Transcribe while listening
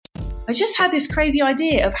I just had this crazy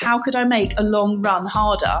idea of how could I make a long run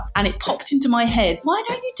harder, and it popped into my head, why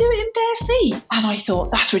don't you do it in bare feet? And I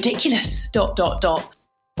thought, that's ridiculous, ...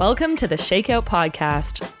 Welcome to the Shakeout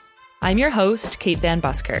Podcast. I'm your host, Kate Van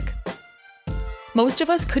Buskirk. Most of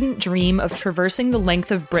us couldn't dream of traversing the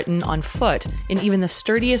length of Britain on foot in even the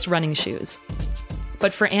sturdiest running shoes.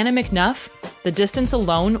 But for Anna McNuff, the distance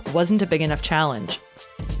alone wasn't a big enough challenge.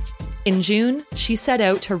 In June, she set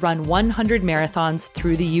out to run 100 marathons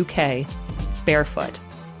through the UK, barefoot.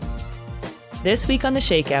 This week on the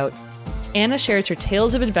Shakeout, Anna shares her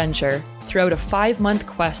tales of adventure throughout a 5-month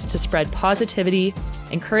quest to spread positivity,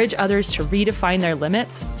 encourage others to redefine their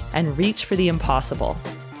limits, and reach for the impossible.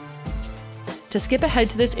 To skip ahead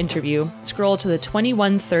to this interview, scroll to the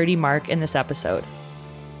 21:30 mark in this episode.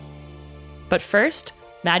 But first,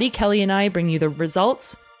 Maddie Kelly and I bring you the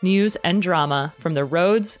results, news, and drama from the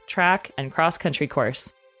roads, track, and cross-country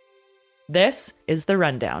course. This is The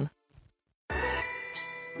Rundown.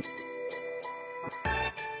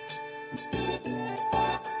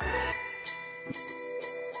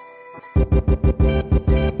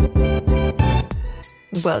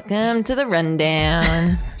 Welcome to The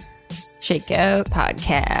Rundown. Shakeout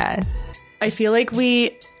Podcast. I feel like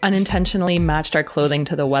we unintentionally matched our clothing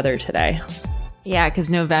to the weather today. Yeah, because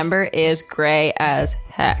November is gray as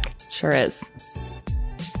heck. Sure is.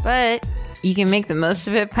 But you can make the most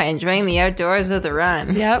of it by enjoying the outdoors with a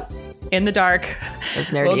run. Yep. In the dark. That's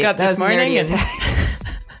nerdy. Woke up this morning and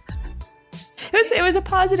it was a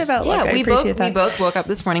positive outlook. Yeah, we both woke up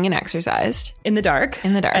this morning and exercised. In the dark.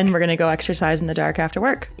 In the dark. And we're going to go exercise in the dark after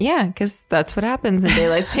work. Yeah, because that's what happens in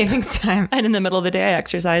daylight savings time. And in the middle of the day, I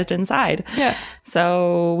exercised inside. Yeah.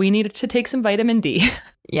 So we needed to take some vitamin D.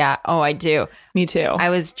 Yeah. Oh, I do. Me too. I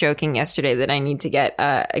was joking yesterday that I need to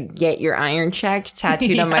get your iron checked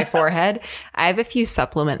tattooed on my forehead. I have a few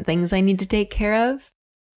supplement things I need to take care of.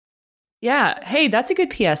 Yeah. Hey, that's a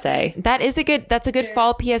good PSA. That's a good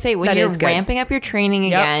fall PSA. When you're ramping up your training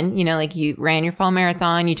again, you know, like you ran your fall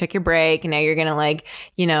marathon, you took your break, and now you're going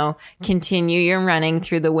to continue your running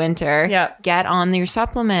through the winter. Yeah. Get on your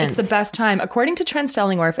supplements. It's the best time. According to Trent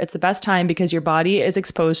Stellingwerf, it's the best time because your body is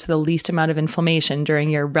exposed to the least amount of inflammation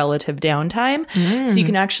during your relative downtime. So you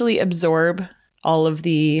can actually absorb all of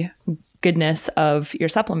the goodness of your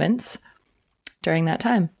supplements during that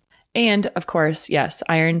time. And of course, yes,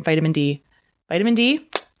 iron, vitamin D. Vitamin D,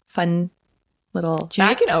 fun little Do you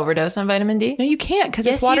know you can overdose on vitamin D? No, you can't because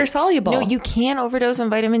it's water soluble. No, you can overdose on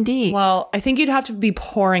vitamin D. Well, I think you'd have to be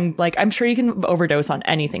pouring, I'm sure you can overdose on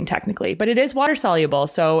anything technically, but it is water soluble,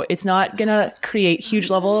 so it's not going to create huge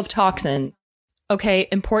level of toxin. Okay,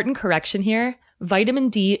 important correction here. Vitamin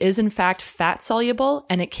D is in fact fat soluble,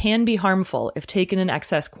 and it can be harmful if taken in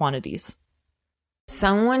excess quantities.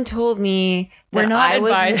 Someone told me that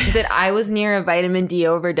I was near a vitamin D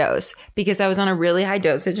overdose because I was on a really high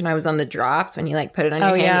dosage and I was on the drops when you put it on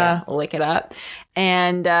your hand and lick it up.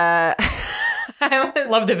 And I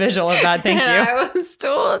love the visual of that. Thank you. I was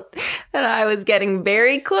told that I was getting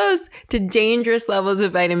very close to dangerous levels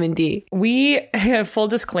of vitamin D. We have full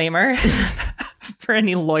disclaimer. For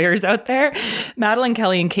any lawyers out there, Madeline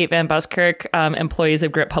Kelly and Kate Van Buskirk, employees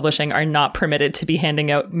of Grip Publishing, are not permitted to be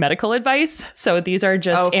handing out medical advice. So these are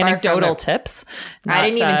just anecdotal tips. I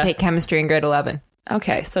didn't even take chemistry in grade 11.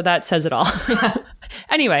 Okay, so that says it all.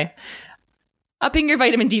 Anyway, upping your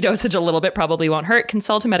vitamin D dosage a little bit probably won't hurt.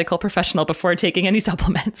 Consult a medical professional before taking any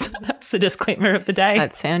supplements. That's the disclaimer of the day.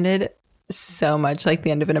 That sounded so much like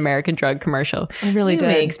the end of an American drug commercial. It really did. You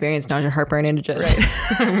may experience nausea, heartburn, indigestion.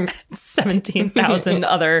 Right. 17,000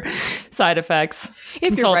 other side effects.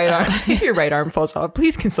 If your right arm falls off,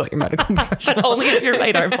 please consult your medical professional. But only if your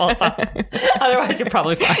right arm falls off. Otherwise, you're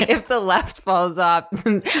probably fine. If the left falls off,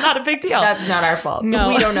 not a big deal. That's not our fault. No.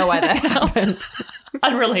 We don't know why that happened.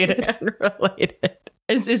 Unrelated.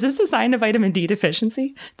 Is this a sign of vitamin D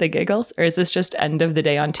deficiency? The giggles? Or is this just end of the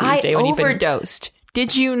day on Tuesday? I overdosed.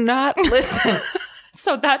 Did you not listen?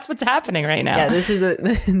 So that's what's happening right now. Yeah, this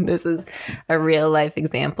is a real life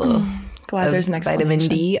example. Glad there's an vitamin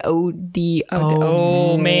explanation. D.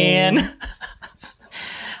 Oh man.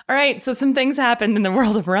 All right, so some things happened in the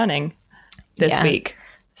world of running this week.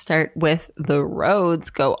 Start with the roads,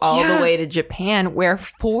 go all the way to Japan, where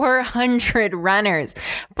 400 runners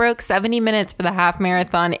broke 70 minutes for the half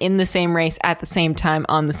marathon in the same race at the same time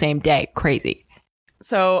on the same day. Crazy.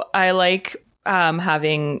 So I like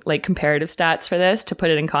having comparative stats for this to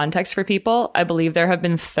put it in context for people. I believe there have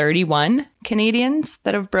been 31 Canadians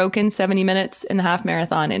that have broken 70 minutes in the half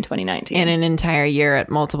marathon in 2019. In an entire year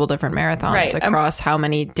at multiple different marathons across how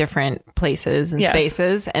many different places and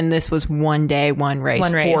spaces. And this was one day, one race,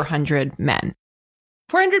 400 men.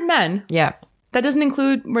 400 men? Yeah. That doesn't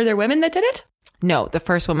include, were there women that did it? No, the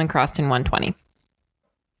first woman crossed in 1:20.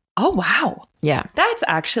 Oh, wow. Yeah. That's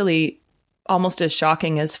actually almost as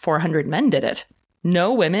shocking as 400 men did it.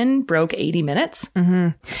 No women broke 80 minutes. Mm-hmm.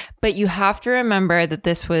 But you have to remember that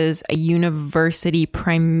this was a university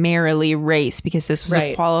primarily race because this was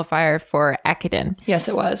a qualifier for Ekiden. Yes,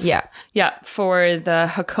 it was. Yeah. Yeah, for the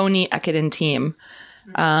Hakone Ekiden team,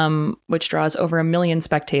 which draws over 1 million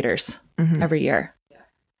spectators every year.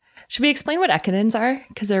 Should we explain what Ekidens are?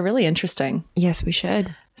 Because they're really interesting. Yes, we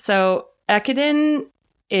should. So Ekiden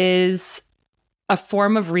is a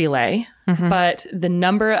form of relay, but the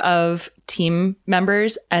number of team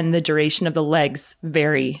members and the duration of the legs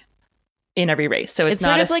vary in every race. So it's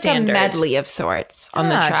not sort of like standard. a medley of sorts on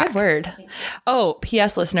the track. Good word. Oh,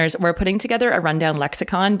 P.S. listeners, we're putting together a rundown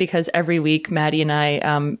lexicon because every week Maddie and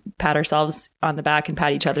I pat ourselves on the back and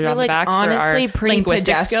pat each other on the back honestly, for our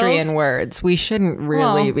linguistic pedestrian skills. Words. We shouldn't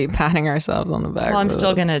really be patting ourselves on the back. Well, I'm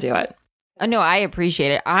still going to do it. Oh, no, I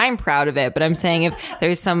appreciate it. I'm proud of it. But I'm saying if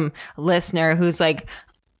there's some listener who's like,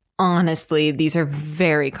 honestly, these are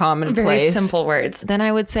very commonplace. Very simple words. Then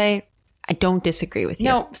I would say, I don't disagree with you.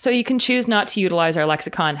 No, so you can choose not to utilize our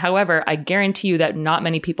lexicon. However, I guarantee you that not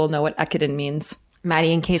many people know what Ekiden means.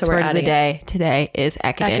 Maddie and Kate's word of the day today is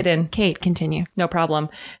Ekiden. Ekiden. Kate, continue. No problem.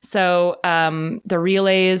 So the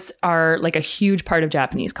relays are like a huge part of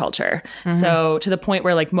Japanese culture. So to the point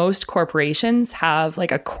where like most corporations have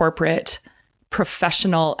like a corporate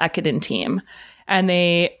professional Ekiden team, and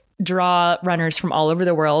they draw runners from all over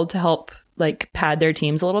the world to help like pad their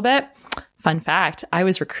teams a little bit. Fun fact, I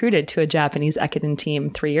was recruited to a Japanese Ekiden team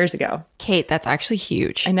 3 years ago. Kate, that's actually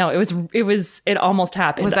huge. I know. It almost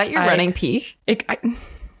happened. Was that your running peak?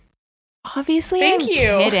 Obviously, Thank I'm you.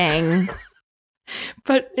 kidding.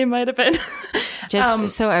 But it might have been. Just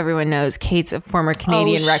so everyone knows, Kate's a former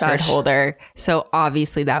Canadian record holder. So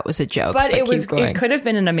obviously that was a joke. But it could have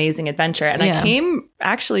been an amazing adventure. And I came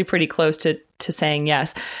actually pretty close to saying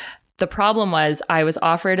yes. The problem was I was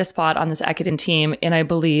offered a spot on this Ekiden team in, I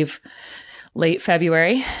believe, late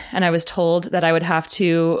February. And I was told that I would have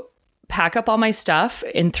to pack up all my stuff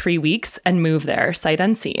in 3 weeks and move there, sight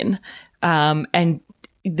unseen. And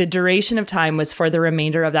the duration of time was for the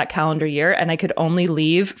remainder of that calendar year. And I could only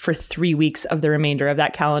leave for 3 weeks of the remainder of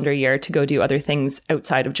that calendar year to go do other things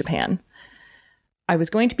outside of Japan. I was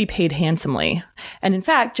going to be paid handsomely. And in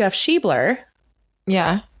fact, Jeff Schiebler.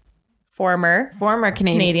 Yeah. Former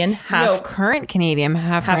Canadian current Canadian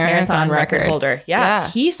half marathon record holder. Yeah.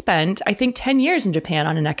 He spent, I think, 10 years in Japan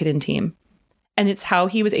on an Ekiden team. And it's how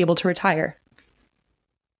he was able to retire.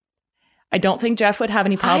 I don't think Jeff would have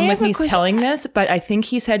any problem with me telling this, but I think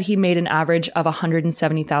he said he made an average of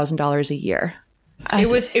 $170,000 a year.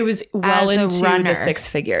 It was well into the six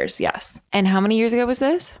figures. Yes. And how many years ago was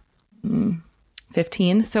this?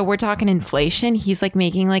 15. So we're talking inflation. He's like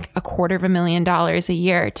making like $250,000 a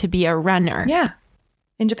year to be a runner. Yeah.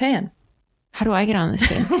 In Japan. How do I get on this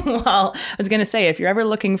team? Well, I was going to say, if you're ever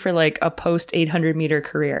looking for like a post 800 meter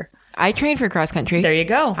career. I trained for cross country. There you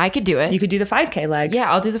go. I could do it. You could do the 5K leg.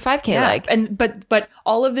 Yeah, I'll do the 5K leg. And but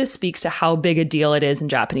all of this speaks to how big a deal it is in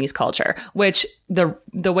Japanese culture, which the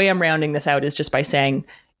way I'm rounding this out is just by saying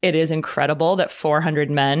it is incredible that 400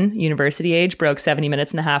 men, university age, broke 70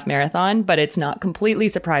 minutes in the half marathon, but it's not completely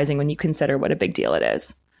surprising when you consider what a big deal it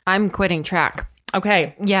is. I'm quitting track.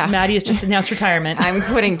 Okay. Yeah. Maddie has just announced retirement. I'm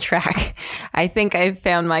quitting track. I think I've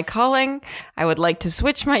found my calling. I would like to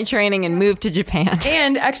switch my training and move to Japan.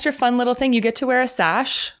 And extra fun little thing, you get to wear a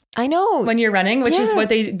sash. I know. When you're running, which is what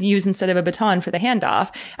they use instead of a baton for the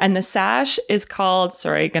handoff. And the sash is called,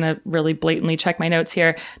 sorry, going to really blatantly check my notes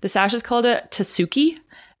here. The sash is called a tasuki.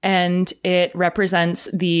 And it represents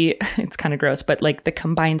it's kind of gross, but like the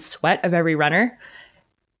combined sweat of every runner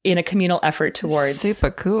in a communal effort towards. Super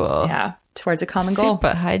cool. Yeah. Towards a common goal.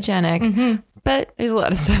 Super hygienic. Mm-hmm. But there's a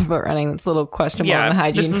lot of stuff about running that's a little questionable on the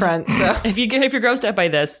hygiene front. So if you're grossed out by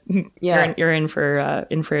this, you're in for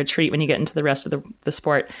a treat when you get into the rest of the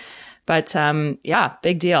sport. But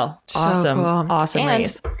big deal. Awesome. So cool. Awesome and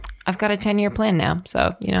race. I've got a 10-year plan now.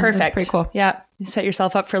 So, perfect. That's pretty cool. Yeah. You set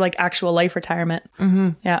yourself up for like actual life retirement. Mm-hmm.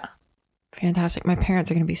 Yeah. Fantastic. My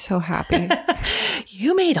parents are going to be so happy.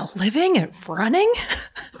 You made a living at running?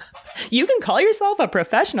 You can call yourself a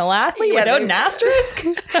professional athlete without an asterisk?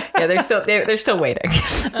 Yeah, they're still waiting. They're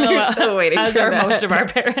still waiting. As are most of our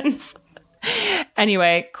parents.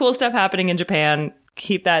 Anyway, cool stuff happening in Japan.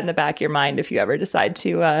 Keep that in the back of your mind if you ever decide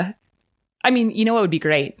to. You know what would be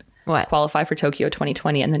great? What? Qualify for Tokyo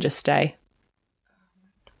 2020 and then just stay.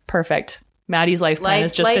 Perfect. Maddie's life plan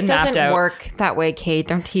has just been mapped out. Life doesn't work that way, Kate.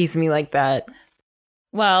 Don't tease me like that.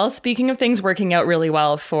 Well, speaking of things working out really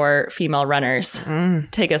well for female runners,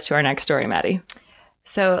 take us to our next story, Maddie.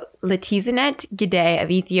 So Letizinet Gidey of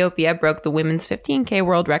Ethiopia broke the women's 15K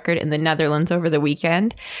world record in the Netherlands over the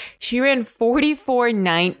weekend. She ran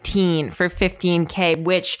 44:19 for 15K,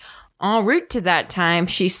 which en route to that time,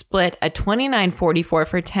 she split a 29:44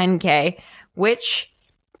 for 10K, which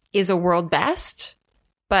is a world best,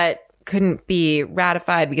 but couldn't be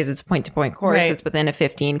ratified because it's a point-to-point course. Right. It's within a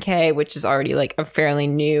 15K, which is already like a fairly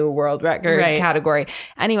new world record category.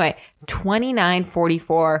 Anyway,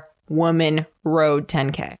 29:44 woman rode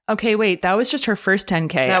 10K. Okay, wait, that was just her first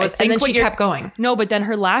 10K. That was, and then she kept going. No, but then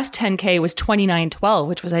her last 10K was 29:12,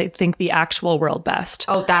 which was, I think, the actual world best.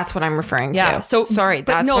 Oh, that's what I'm referring to. Yeah, so sorry,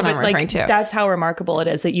 that's what I'm referring to. That's how remarkable it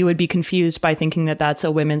is that you would be confused by thinking that that's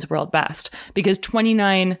a women's world best, because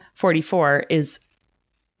 29:44 is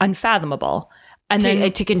unfathomable. And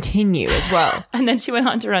then to continue as well. And then she went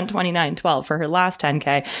on to run 29:12 for her last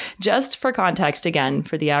 10K. Just for context, again,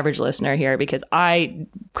 for the average listener here, because I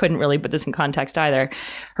couldn't really put this in context either.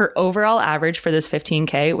 Her overall average for this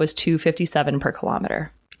 15K was 2:57 per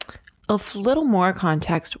kilometer. A little more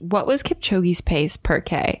context. What was Kipchoge's pace per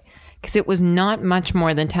K? Because it was not much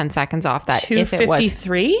more than 10 seconds off that.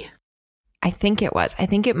 2:53? I think it was. I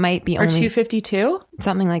think it might be or only 2:52?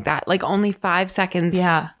 Something like that. Like only 5 seconds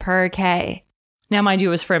per K. Now, mind you,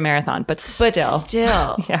 it was for a marathon, but still.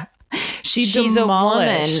 Yeah. She's a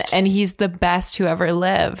woman, and he's the best who ever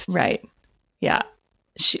lived. Right. Yeah.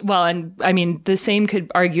 And I mean, the same could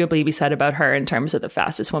arguably be said about her in terms of the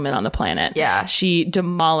fastest woman on the planet. Yeah. She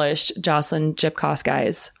demolished Jocelyn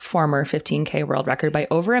Jepkoskai's former 15K world record by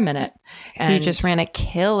over a minute. And who just ran a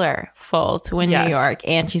killer full to win New York,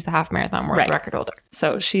 and she's the half marathon world record holder.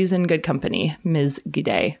 So she's in good company, Ms.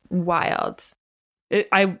 Gidey. Wild.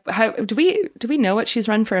 Do we know what she's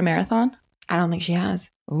run for a marathon? I don't think she has.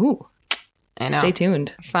 Ooh. I know. Stay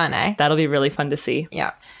tuned. Fun, eh? That'll be really fun to see.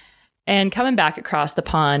 Yeah. And coming back across the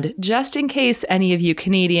pond, just in case any of you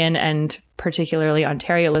Canadian and particularly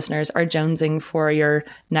Ontario listeners are jonesing for your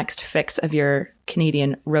next fix of your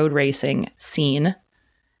Canadian road racing scene.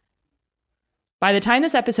 By the time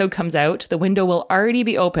this episode comes out, the window will already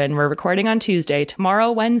be open. We're recording on Tuesday.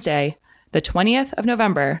 Tomorrow, Wednesday, the 20th of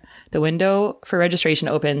November, the window for registration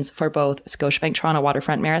opens for both Scotiabank Toronto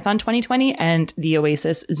Waterfront Marathon 2020 and the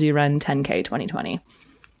Oasis Zoo Run 10K 2020.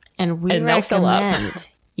 And we recommend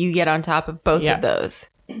you get on top of both of those.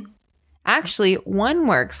 Actually, one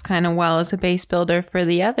works kind of well as a base builder for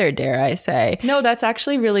the other, dare I say. No, that's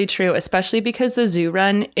actually really true, especially because the Zoo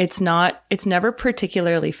Run, it's never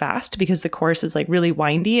particularly fast because the course is like really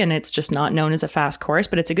windy and it's just not known as a fast course,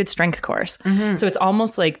 but it's a good strength course. Mm-hmm. So it's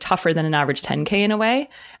almost like tougher than an average 10K in a way.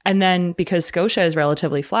 And then because Scotia is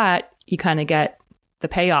relatively flat, you kind of get the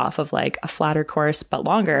payoff of like a flatter course, but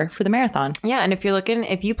longer for the marathon. Yeah. And if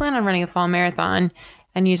you plan on running a fall marathon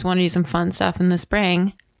and you just want to do some fun stuff in the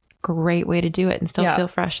spring, great way to do it and still feel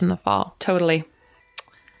fresh in the fall. Totally.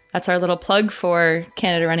 That's our little plug for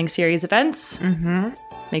Canada Running Series events. Mm-hmm.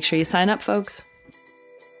 Make sure you sign up, folks.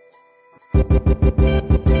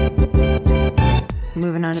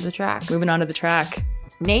 Moving on to the track.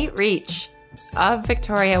 Nate Reach of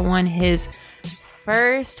Victoria won his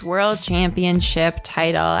first world championship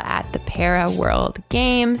title at the Para World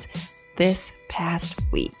Games this past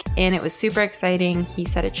week, and it was super exciting. He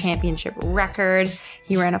set a championship record.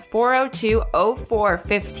 He ran a 4:02:04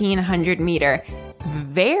 1500 meter.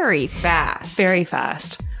 Very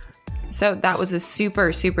fast. So that was a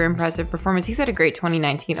super, super impressive performance. He's had a great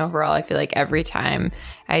 2019 overall. I feel like every time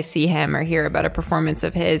I see him or hear about a performance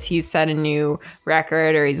of his, he's set a new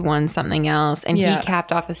record or he's won something else. And he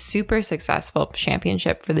capped off a super successful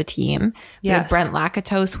championship for the team. Yes. We had Brent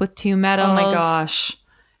Lakatos with 2 medals. Oh my gosh.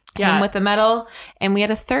 Him with a medal, and we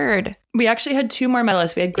had a third. We actually had 2 more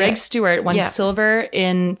medalists. We had Greg Stewart won silver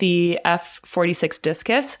in the F46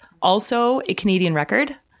 discus, also a Canadian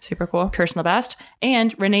record. Super cool. Personal best.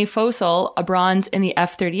 And Renee Fossil, a bronze in the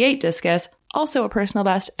F38 discus, also a personal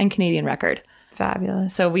best and Canadian record.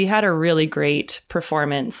 Fabulous. So we had a really great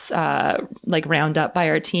performance, roundup by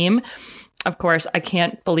our team. Of course, I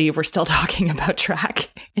can't believe we're still talking about track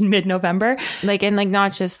in mid-November.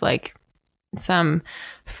 Not just some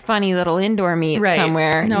funny little indoor meet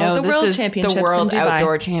somewhere. No, the World Championships, the World in Dubai.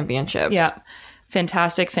 Outdoor Championships. Yeah.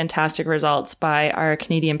 Fantastic results by our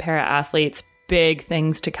Canadian para athletes. Big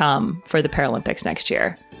things to come for the Paralympics next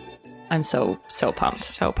year. I'm so pumped.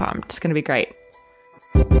 So pumped. It's going to be great.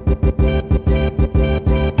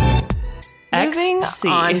 Moving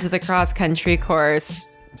on to the cross-country course.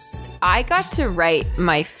 I got to write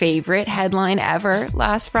my favorite headline ever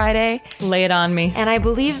last Friday. Lay it on me. And I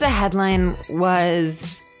believe the headline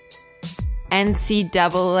was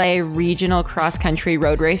NCAA regional cross-country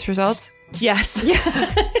road race results? Yes.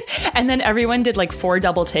 Yeah. And then everyone did like 4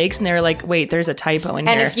 double takes and they were like, wait, there's a typo in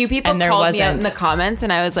here. And a few people called me out in the comments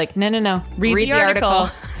and I was like, no. Read the article.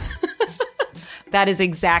 That is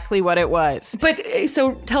exactly what it was. But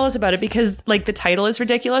so tell us about it, because like the title is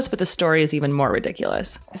ridiculous, but the story is even more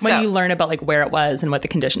ridiculous when you learn about like where it was and what the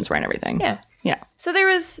conditions were and everything. Yeah. So there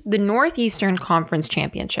was the Northeastern Conference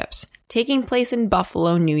Championships taking place in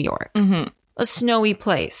Buffalo, New York. Mm-hmm. A snowy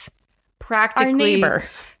place. Practically. Our neighbor.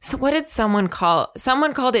 So what did someone call?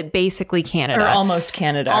 Someone called it basically Canada. Or almost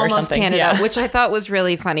Canada or something. Almost Canada, which I thought was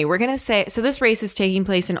really funny. We're going to say, so this race is taking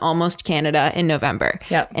place in almost Canada in November.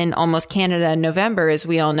 Yep. And almost Canada in November, as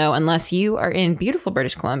we all know, unless you are in beautiful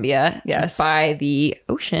British Columbia. Yes. By the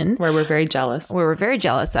ocean. Where we're very jealous.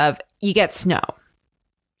 Of, you get snow.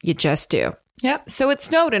 You just do. Yep. So it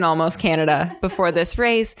snowed in almost Canada before this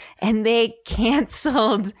race, and they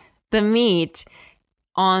canceled the meet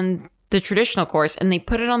on the traditional course and they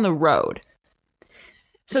put it on the road.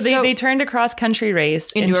 So they turned a cross-country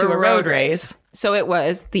race into a road race. So it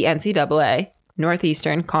was the NCAA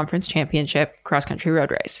Northeastern Conference Championship cross-country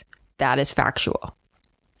road race. That is factual.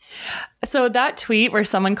 So that tweet where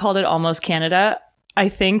someone called it almost Canada, I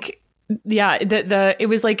think, it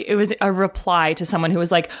was a reply to someone who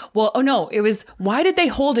was like, well, oh no, it was, why did they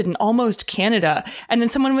hold it in almost Canada? And then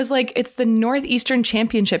someone was like, it's the Northeastern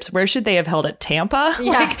Championships. Where should they have held it? Tampa?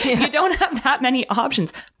 Yeah. You don't have that many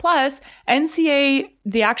options. Plus,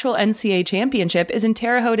 the actual NCAA championship is in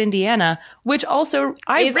Terre Haute, Indiana, which also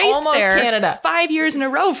I raced there Canada 5 years in a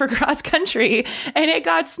row for cross country, and it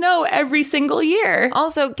got snow every single year.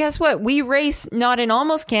 Also, guess what? We race not in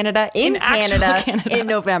almost Canada, in Canada in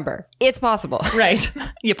November. It's possible. Right.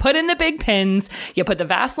 You put in the big pins, you put the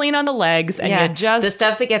Vaseline on the legs, and you just the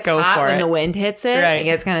stuff that gets hot when the wind hits it. Right. It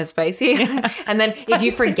gets kind of spicy. And then if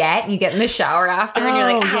you forget, you get in the shower after and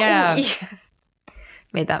you're like, yeah.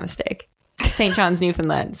 Made that mistake. St. John's,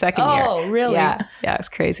 Newfoundland, second year. Oh, really? Yeah, it was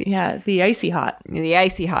crazy. Yeah, the icy hot.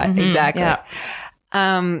 Mm-hmm, exactly.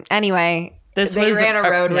 Yeah. Anyway, they ran a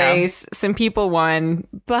road race. Some people won,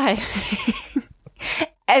 but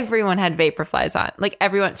everyone had Vaporflies on. Like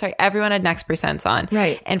everyone had Next Percents on.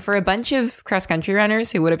 Right. And for a bunch of cross-country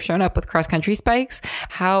runners who would have shown up with cross-country spikes,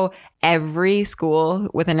 how every school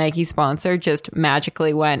with a Nike sponsor just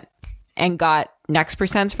magically went and got Next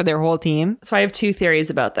Percents for their whole team. So I have 2 theories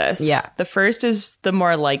about this. Yeah. The first is the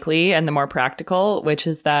more likely and the more practical, which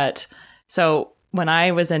is that, so when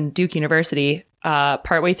I was in Duke University,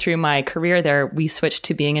 partway through my career there, we switched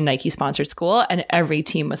to being a Nike sponsored school and every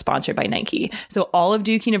team was sponsored by Nike. So all of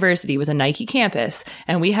Duke University was a Nike campus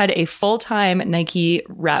and we had a full-time Nike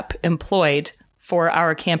rep employed for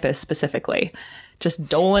our campus specifically. Just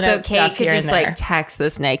doling out stuff here and there. So Kate could just like text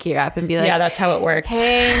this Nike app and be like, yeah, that's how it worked.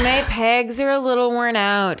 Hey, my pegs are a little worn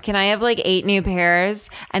out. Can I have like 8 new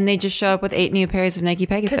pairs? And they just show up with 8 new pairs of Nike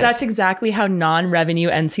Pegasus. Because that's exactly how non-revenue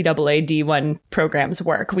NCAA D1 programs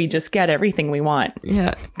work. We just get everything we want.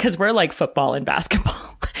 Yeah. Because we're like football and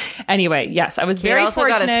basketball. Anyway, yes, I was very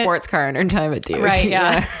fortunate. Also got a sports car in her time at Duke. Right,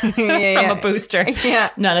 yeah. From a booster.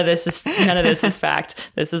 Yeah. None of this is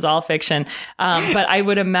fact. This is all fiction. But I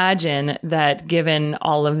would imagine that given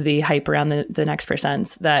all of the hype around the Next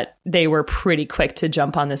Percents, that they were pretty quick to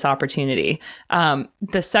jump on this opportunity.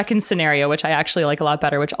 The second scenario, which I actually like a lot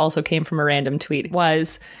better, which also came from a random tweet,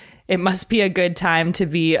 was it must be a good time to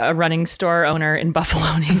be a running store owner in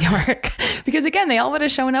Buffalo, New York. Because again, they all would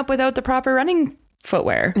have shown up without the proper running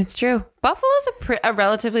footwear. It's true. Buffalo's a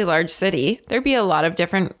relatively large city. There'd be a lot of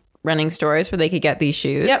different running stores where they could get these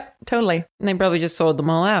shoes. Yep, totally. And they probably just sold them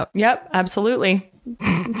all out. Yep, absolutely.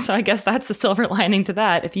 So I guess that's the silver lining to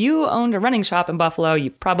that. If you owned a running shop in Buffalo,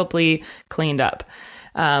 you probably cleaned up.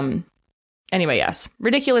 Anyway, yes,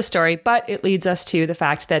 ridiculous story, but it leads us to the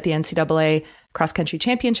fact that the NCAA cross-country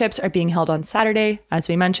championships are being held on Saturday, as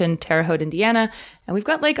we mentioned, Terre Haute, Indiana, and we've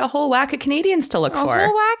got like a whole whack of Canadians to look for. A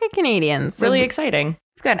whole whack of Canadians. Really exciting.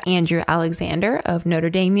 We've got Andrew Alexander of Notre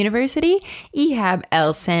Dame University, Ehab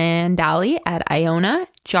El Sandali at Iona,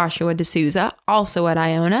 Joshua D'Souza, also at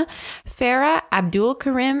Iona, Farah Abdul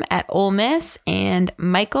Karim at Ole Miss, and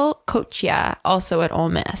Michael Kochia, also at Ole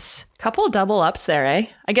Miss. Couple double ups there, eh?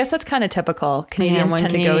 I guess that's kind of typical. Canadians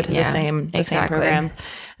tend to go to the same program.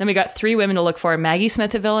 Then we got 3 women to look for: Maggie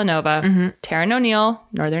Smith of Villanova, Taryn O'Neill,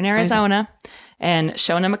 Northern Arizona, and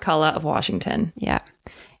Shona McCullough of Washington. Yeah.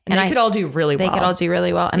 And they could all do really well. They could all do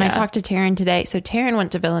really well. And I talked to Taryn today. So Taryn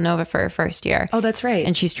went to Villanova for her first year. Oh, that's right.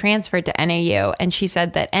 And she's transferred to NAU. And she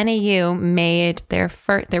said that NAU made their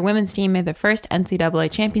women's team made their first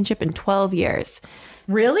NCAA championship in 12 years.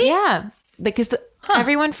 Really? Yeah. Because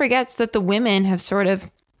everyone forgets that the women have sort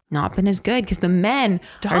of not been as good because the men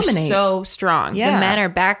are so strong. Yeah. The men are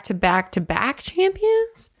back-to-back-to-back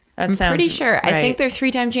champions. I'm pretty sure. Right. I think they're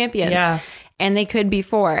 3-time champions. Yeah. And they could be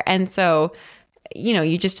 4. And so,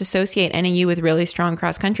 you just associate NAU with really strong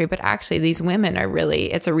cross country, but actually these women are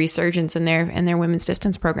really, it's a resurgence in their women's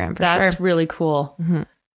distance program for sure. That's really cool. Mm-hmm.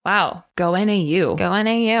 Wow. Go NAU. Go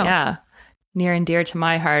NAU. Yeah. Near and dear to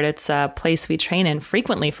my heart. It's a place we train in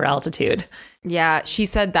frequently for altitude. Yeah. She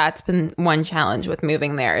said that's been one challenge with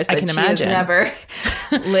moving there is that she has never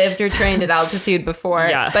lived or trained at altitude before.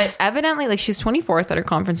 Yeah. But evidently, she's 24th at her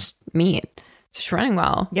conference meet. She's running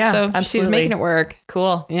well. Yeah, so absolutely. She's making it work.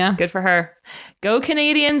 Cool. Yeah. Good for her. Go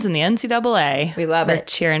Canadians in the NCAA. We love it. We're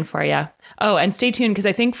cheering for you. Oh, and stay tuned because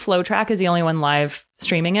I think FlowTrack is the only one live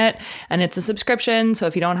streaming it. And it's a subscription. So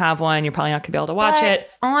if you don't have one, you're probably not going to be able to watch it.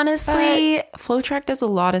 Honestly, FlowTrack does a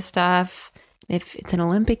lot of stuff. If it's an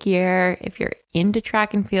Olympic year, if you're into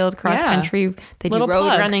track and field, cross country, they do road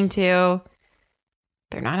running too.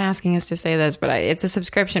 They're not asking us to say this, but it's a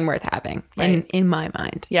subscription worth having in my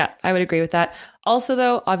mind. Yeah, I would agree with that. Also,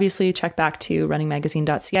 though, obviously check back to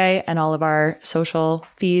runningmagazine.ca and all of our social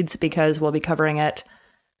feeds because we'll be covering it.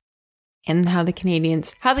 And how the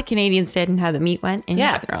Canadians did and how the meet went in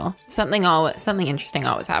general. Something interesting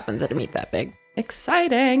always happens at a meet that big.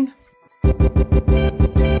 Exciting.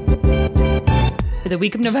 For the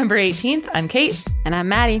week of November 18th, I'm Kate. And I'm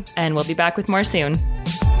Maddie. And we'll be back with more soon.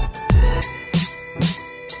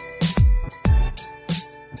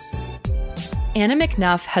 Anna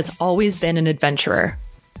McNuff has always been an adventurer.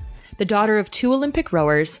 The daughter of 2 Olympic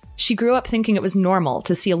rowers, she grew up thinking it was normal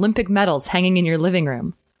to see Olympic medals hanging in your living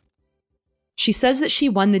room. She says that she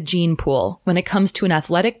won the gene pool when it comes to an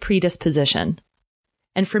athletic predisposition.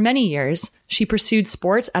 And for many years, she pursued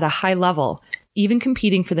sports at a high level, even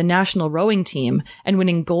competing for the national rowing team and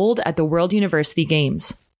winning gold at the World University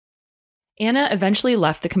Games. Anna eventually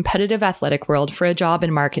left the competitive athletic world for a job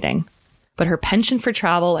in marketing. But her penchant for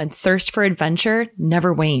travel and thirst for adventure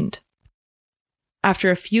never waned. After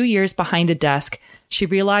a few years behind a desk, she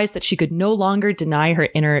realized that she could no longer deny her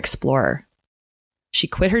inner explorer. She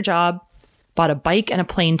quit her job, bought a bike and a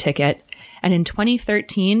plane ticket, and in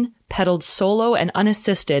 2013 pedaled solo and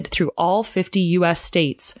unassisted through all 50 US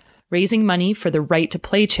states, raising money for the Right to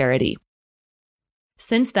Play charity.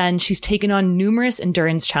 Since then, she's taken on numerous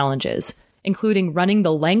endurance challenges, including running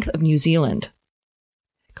the length of New Zealand.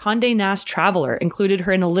 Condé Nast Traveler included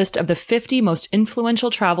her in a list of the 50 most influential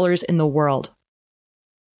travelers in the world.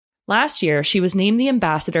 Last year, she was named the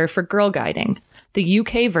ambassador for Girl Guiding, the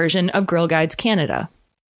UK version of Girl Guides Canada.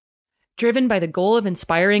 Driven by the goal of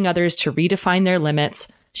inspiring others to redefine their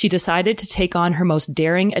limits, she decided to take on her most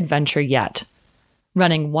daring adventure yet,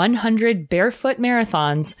 running 100 barefoot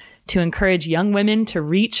marathons to encourage young women to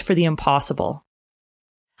reach for the impossible.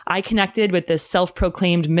 I connected with this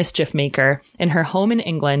self-proclaimed mischief maker in her home in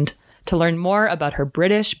England to learn more about her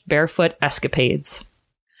British barefoot escapades.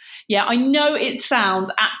 Yeah, I know it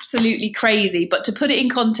sounds absolutely crazy, but to put it in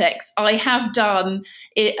context, I have done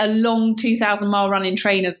a long 2,000-mile run in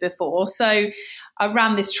trainers before. So I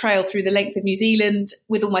ran this trail through the length of New Zealand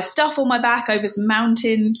with all my stuff on my back over some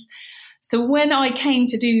mountains. So when I came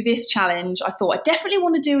to do this challenge, I thought I definitely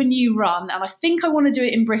want to do a new run, and I think I want to do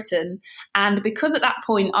it in Britain. And because at that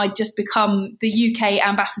point I'd just become the UK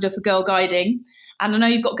ambassador for Girl Guiding, and I know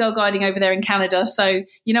you've got Girl Guiding over there in Canada, so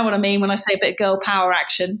you know what I mean when I say a bit of girl power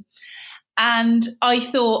action. And I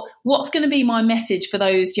thought, what's going to be my message for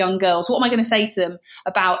those young girls? What am I going to say to them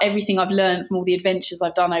about everything I've learned from all the adventures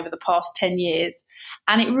I've done over the past 10 years?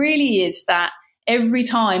 And it really is that every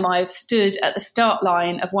time I've stood at the start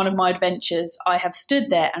line of one of my adventures, I have stood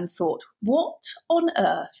there and thought, what on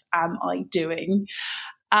earth am I doing?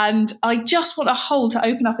 And I just want a hole to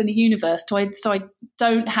open up in the universe so I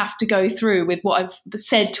don't have to go through with what I've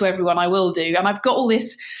said to everyone I will do. And I've got all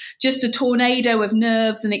this, just a tornado of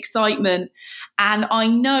nerves and excitement. And I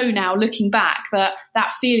know now, looking back, that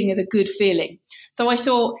that feeling is a good feeling. So I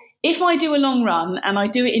thought, if I do a long run and I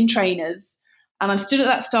do it in trainers, and I'm stood at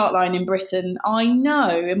that start line in Britain, I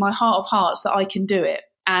know in my heart of hearts that I can do it.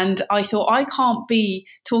 And I thought, I can't be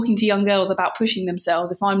talking to young girls about pushing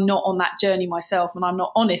themselves if I'm not on that journey myself and I'm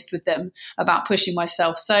not honest with them about pushing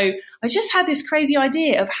myself. So I just had this crazy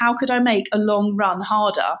idea of how could I make a long run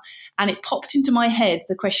harder? And it popped into my head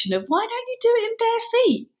the question of, why don't you do it in bare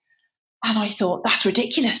feet? And I thought, that's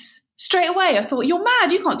ridiculous. Straight away, I thought, you're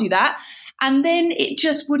mad, you can't do that. And then it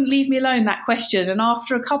just wouldn't leave me alone, that question. And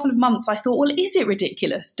after a couple of months, I thought, well, is it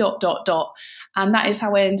ridiculous? ... And that is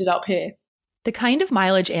how I ended up here. The kind of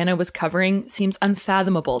mileage Anna was covering seems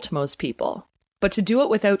unfathomable to most people. But to do it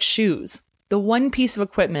without shoes, the one piece of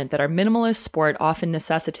equipment that our minimalist sport often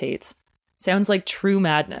necessitates, Sounds like true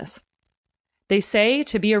madness. They say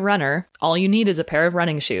to be a runner, all you need is a pair of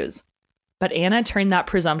running shoes. But Anna turned that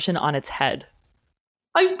presumption on its head.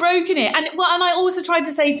 I've broken it. And I also tried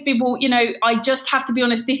to say to people, I just have to be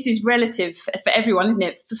honest, this is relative for everyone, isn't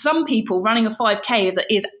it? For some people, running a 5K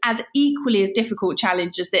is as equally as difficult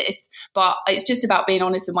challenge as this. But it's just about being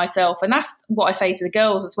honest with myself. And that's what I say to the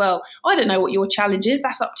girls as well. I don't know what your challenge is.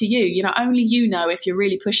 That's up to you. Only you know if you're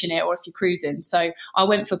really pushing it or if you're cruising. So I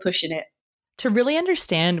went for pushing it. To really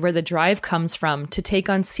understand where the drive comes from to take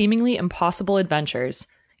on seemingly impossible adventures,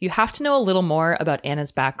 you have to know a little more about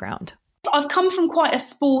Anna's background. I've come from quite a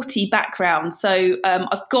sporty background. So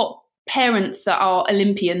I've got parents that are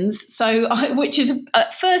Olympians. Which is,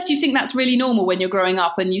 at first you think that's really normal when you're growing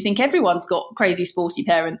up and you think everyone's got crazy sporty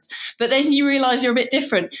parents, but then you realize you're a bit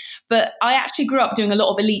different. But I actually grew up doing a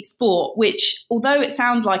lot of elite sport, which, although it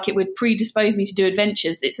sounds like it would predispose me to do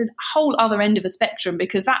adventures, it's a whole other end of a spectrum,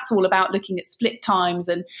 because that's all about looking at split times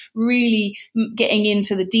and really getting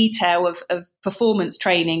into the detail of performance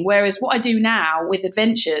training. Whereas what I do now with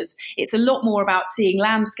adventures, it's a lot more about seeing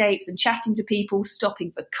landscapes and chatting to people,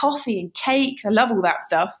 stopping for coffee and cake. I love all that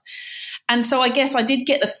stuff. And so I guess I did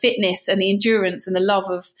get the fitness and the endurance and the love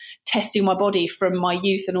of testing my body from my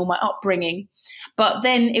youth and all my upbringing. But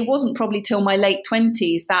then it wasn't probably till my late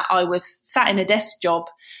 20s that I was sat in a desk job,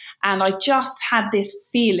 and I just had this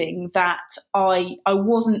feeling that I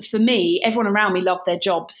wasn't, for me, everyone around me loved their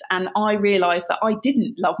jobs. And I realised that I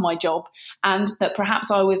didn't love my job, and that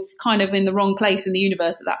perhaps I was kind of in the wrong place in the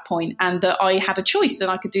universe at that point, and that I had a choice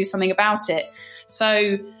and I could do something about it.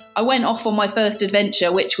 So I went off on my first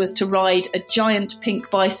adventure, which was to ride a giant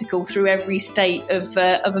pink bicycle through every state of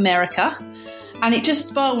America. And it just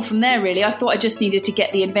spiraled from there, really. I thought I just needed to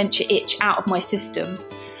get the adventure itch out of my system.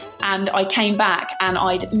 And I came back and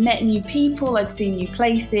I'd met new people, I'd seen new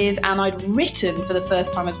places, and I'd written for the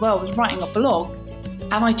first time as well. I was writing a blog.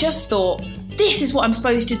 And I just thought, this is what I'm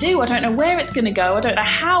supposed to do. I don't know where it's going to go. I don't know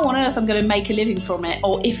how on earth I'm going to make a living from it,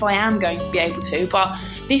 or if I am going to be able to. But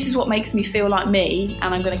this is what makes me feel like me,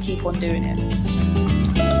 and I'm going to keep on doing it.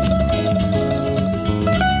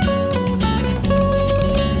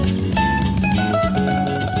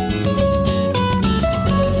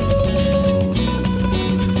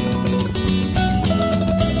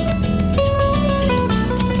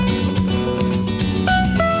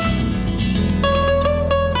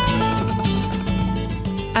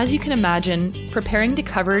 As you can imagine, preparing to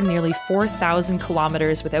cover nearly 4,000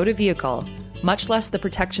 kilometers without a vehicle, much less the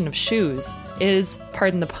protection of shoes, is,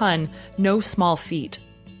 pardon the pun, no small feat.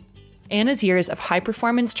 Anna's years of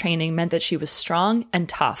high-performance training meant that she was strong and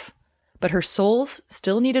tough, but her soles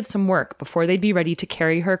still needed some work before they'd be ready to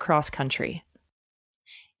carry her cross-country.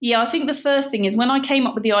 Yeah, I think the first thing is when I came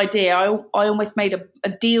up with the idea, I almost made a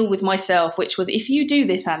deal with myself, which was, if you do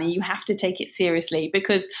this, Annie, you have to take it seriously,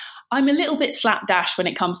 because I'm a little bit slapdash when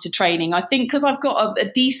it comes to training. I think because I've got a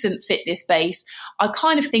decent fitness base, I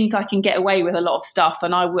kind of think I can get away with a lot of stuff.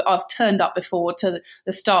 And I've turned up before to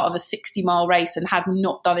the start of a 60-mile race and had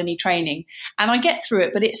not done any training. And I get through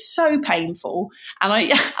it, but it's so painful. And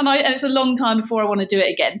it's a long time before I want to do it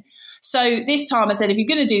again. So this time I said, if you're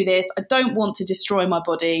going to do this, I don't want to destroy my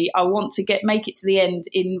body. I want to make it to the end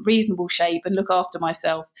in reasonable shape and look after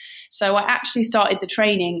myself. So I actually started the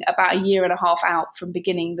training about a year and a half out from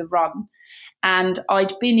beginning the run. And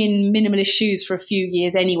I'd been in minimalist shoes for a few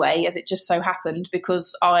years anyway, as it just so happened,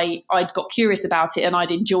 because I'd got curious about it and I'd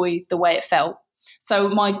enjoy the way it felt. So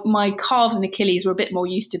my calves and Achilles were a bit more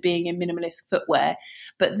used to being in minimalist footwear.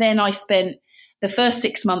 But then I spent the first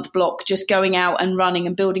 6-month block just going out and running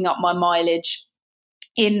and building up my mileage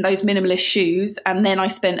in those minimalist shoes. And then I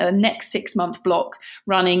spent a next 6-month block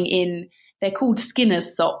running in, they're called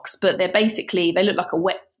Skinner's socks, but they look like a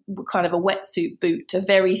wetsuit boot, a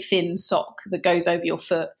very thin sock that goes over your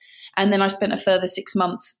foot. And then I spent a further 6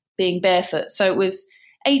 months being barefoot. So it was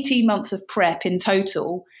 18 months of prep in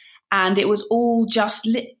total. And it was all just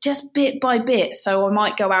bit by bit. So I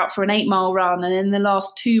might go out for an 8-mile run, and in the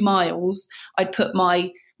last 2 miles, I'd put my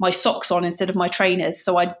socks on instead of my trainers.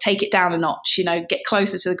 So I'd take it down a notch, get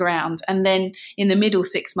closer to the ground. And then in the middle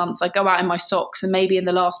 6 months, I'd go out in my socks, and maybe in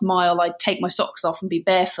the last mile, I'd take my socks off and be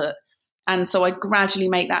barefoot. And so I'd gradually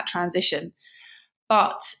make that transition.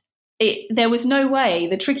 But there was no way.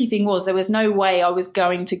 The tricky thing was there was no way I was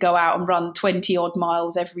going to go out and run 20 odd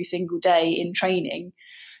miles every single day in training.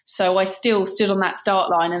 So I still stood on that start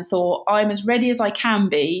line and thought, I'm as ready as I can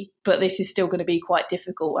be, but this is still going to be quite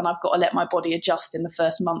difficult. And I've got to let my body adjust in the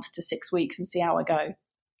first month to 6 weeks and see how I go.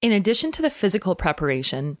 In addition to the physical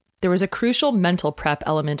preparation, there was a crucial mental prep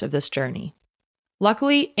element of this journey.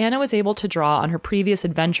 Luckily, Anna was able to draw on her previous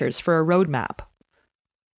adventures for a roadmap.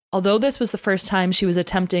 Although this was the first time she was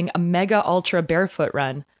attempting a mega ultra barefoot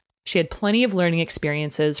run, she had plenty of learning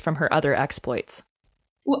experiences from her other exploits.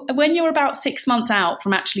 When you're about 6 months out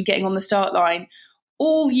from actually getting on the start line,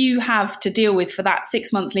 all you have to deal with for that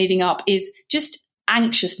 6 months leading up is just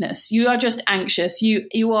anxiousness. You are just anxious.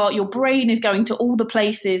 Your brain is going to all the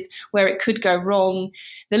places where it could go wrong.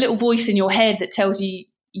 The little voice in your head that tells you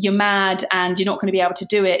you're mad and you're not going to be able to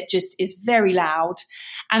do it just is very loud.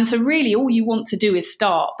 And so really all you want to do is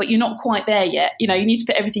start, but you're not quite there yet. You need to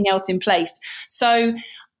put everything else in place. So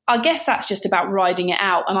I guess that's just about riding it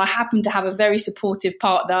out. And I happen to have a very supportive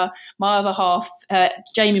partner, my other half,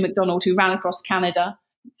 Jamie McDonald, who ran across Canada.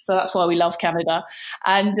 So that's why we love Canada.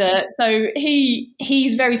 And so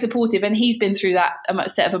he's very supportive, and he's been through that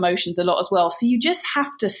set of emotions a lot as well. So you just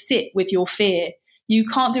have to sit with your fear. You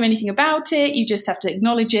can't do anything about it. You just have to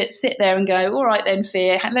acknowledge it, sit there and go, all right then,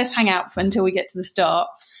 fear, let's hang out until we get to the start.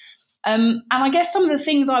 And I guess some of the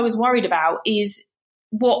things I was worried about is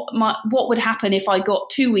what would happen if I got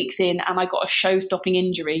 2 weeks in and I got a show-stopping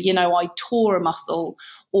injury. I tore a muscle,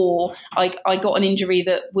 or I got an injury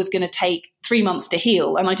that was going to take 3 months to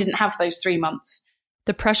heal, and I didn't have those 3 months.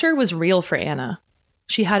 The pressure was real for Anna.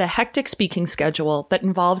 She had a hectic speaking schedule that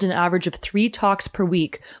involved an average of 3 talks per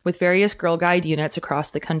week with various Girl Guide units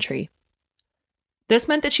across the country. This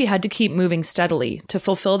meant that she had to keep moving steadily to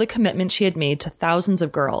fulfill the commitment she had made to thousands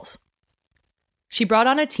of girls. She brought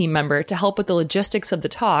on a team member to help with the logistics of the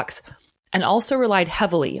talks, and also relied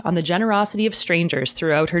heavily on the generosity of strangers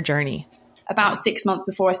throughout her journey. About 6 months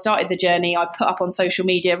before I started the journey, I put up on social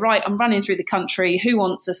media, right, I'm running through the country. Who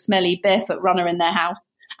wants a smelly barefoot runner in their house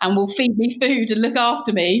and will feed me food and look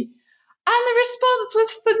after me? And the response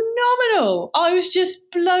was phenomenal. I was just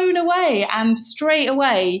blown away. And straight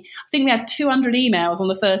away, I think we had 200 emails on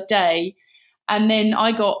the first day. And then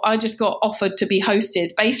I just got offered to be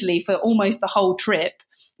hosted basically for almost the whole trip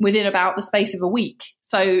within about the space of a week.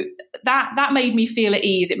 So that made me feel at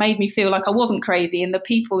ease. It made me feel like I wasn't crazy, and the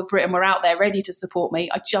people of Britain were out there ready to support me.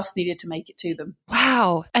 I just needed to make it to them.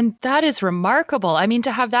 Wow. And that is remarkable. I mean,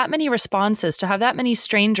 to have that many responses, to have that many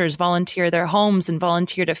strangers volunteer their homes and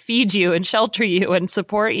volunteer to feed you and shelter you and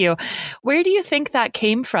support you. Where do you think that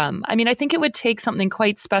came from? I mean, I think it would take something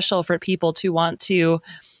quite special for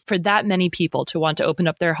that many people to want to open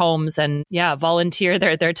up their homes and volunteer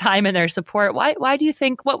their time and their support. Why do you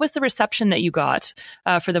think, what was the reception that you got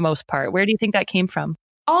for the most part? Where do you think that came from?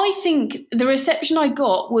 I think the reception I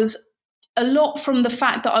got was a lot from the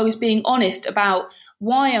fact that I was being honest about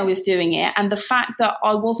why I was doing it, and the fact that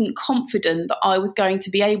I wasn't confident that I was going to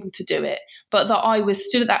be able to do it, but that I was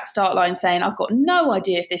stood at that start line saying, I've got no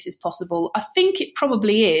idea if this is possible. I think it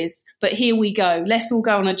probably is, but here we go. Let's all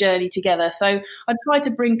go on a journey together. So I tried to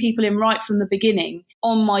bring people in right from the beginning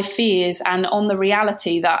on my fears and on the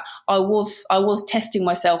reality that I was testing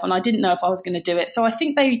myself and I didn't know if I was going to do it. So I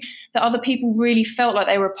think that other people really felt like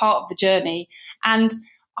they were a part of the journey. And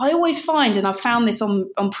I always find, and I've found this on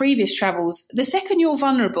previous travels, the second you're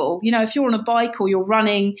vulnerable, if you're on a bike or you're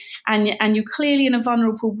running and you're clearly in a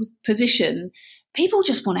vulnerable position, people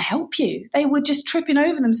just want to help you. They were just tripping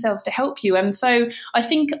over themselves to help you. And so I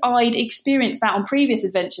think I'd experienced that on previous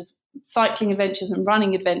adventures, cycling adventures and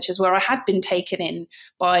running adventures, where I had been taken in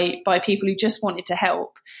by people who just wanted to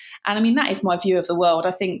help. And I mean, that is my view of the world.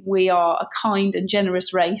 I think we are a kind and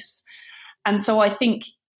generous race. And so I think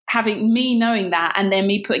having me knowing that and then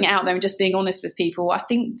me putting it out there and just being honest with people, I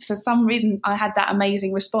think for some reason I had that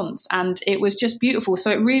amazing response, and it was just beautiful.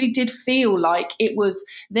 So it really did feel like it was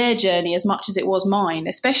their journey as much as it was mine,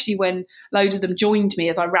 especially when loads of them joined me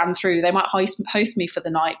as I ran through. They might host me for the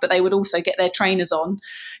night, but they would also get their trainers on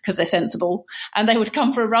because they're sensible, and they would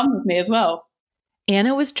come for a run with me as well.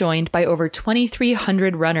 Anna was joined by over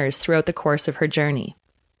 2,300 runners throughout the course of her journey.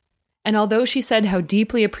 And although she said how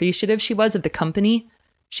deeply appreciative she was of the company,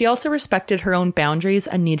 she also respected her own boundaries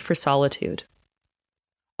and need for solitude.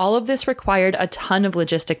 All of this required a ton of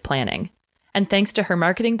logistic planning, and thanks to her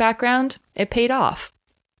marketing background, it paid off.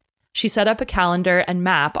 She set up a calendar and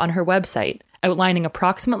map on her website, outlining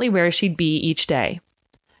approximately where she'd be each day.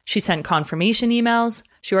 She sent confirmation emails,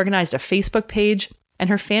 she organized a Facebook page, and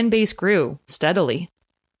her fan base grew steadily.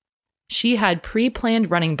 She had pre-planned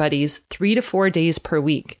running buddies 3 to 4 days per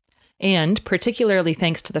week, and particularly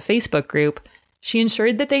thanks to the Facebook group, she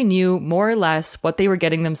ensured that they knew more or less what they were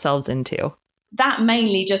getting themselves into. That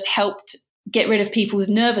mainly just helped get rid of people's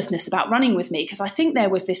nervousness about running with me, because I think there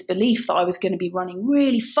was this belief that I was going to be running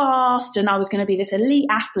really fast and I was going to be this elite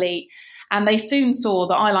athlete. And they soon saw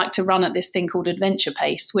that I like to run at this thing called adventure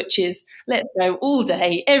pace, which is let's go all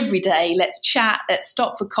day, every day. Let's chat, let's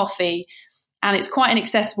stop for coffee. and it's quite an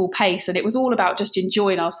accessible pace, and it was all about just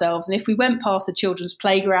enjoying ourselves. And if we went past the children's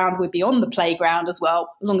playground, we'd be on the playground as well,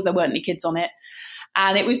 as long as there weren't any kids on it.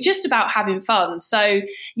 And it was just about having fun. So,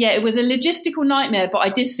 yeah, it was a logistical nightmare, but I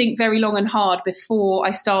did think very long and hard before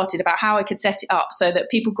I started about how I could set it up so that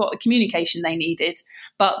people got the communication they needed,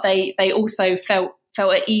 but they also felt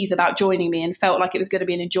at ease about joining me and felt like it was going to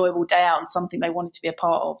be an enjoyable day out and something they wanted to be a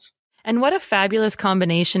part of. And what a fabulous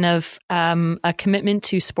combination of a commitment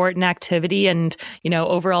to sport and activity and,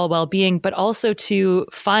 overall well-being, but also to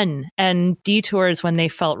fun and detours when they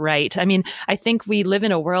felt right. I mean, I think we live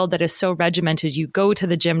in a world that is so regimented. You go to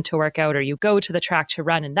the gym to work out or you go to the track to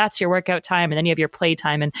run, and that's your workout time. And then you have your play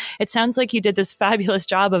time. And it sounds like you did this fabulous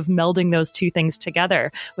job of melding those two things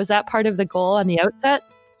together. Was that part of the goal on the outset?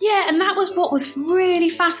 Yeah, and that was what was really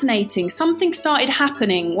fascinating. Something started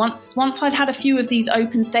happening once I'd had a few of these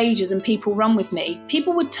open stages and people run with me.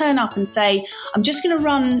 People would turn up and say, I'm just going to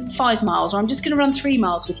run 5 miles or I'm just going to run 3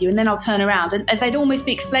 miles with you, and then I'll turn around. And they'd almost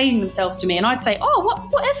be explaining themselves to me. And I'd say,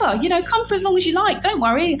 whatever, come for as long as you like, don't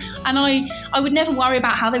worry. And I would never worry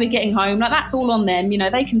about how they were getting home. Like, that's all on them,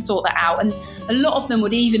 they can sort that out. And a lot of them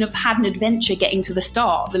would even have had an adventure getting to the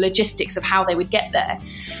start, the logistics of how they would get there.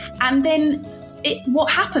 And then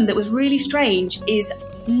what happened that was really strange is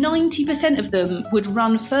 90% of them would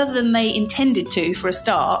run further than they intended to for a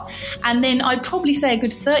start. And then I'd probably say a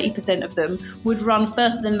good 30% of them would run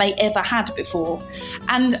further than they ever had before.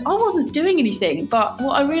 And I wasn't doing anything, but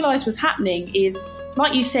what I realised was happening is,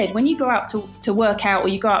 like you said, when you go out to work out or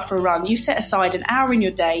you go out for a run, you set aside an hour in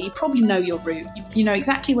your day. You probably know your route. You know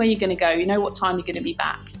exactly where you're going to go. You know what time you're going to be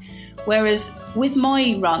back. Whereas with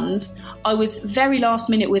my runs, I was very last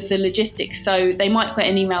minute with the logistics. So they might put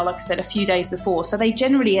an email, like I said, a few days before. So they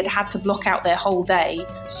generally had to block out their whole day,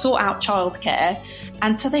 sort out childcare.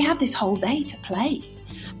 And so they had this whole day to play.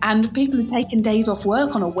 And people had taken days off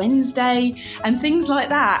work on a Wednesday and things like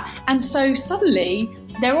that. And so suddenly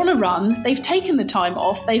they're on a run. They've taken the time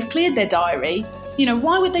off. They've cleared their diary.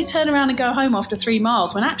 Why would they turn around and go home after 3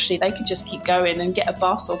 miles when actually they could just keep going and get a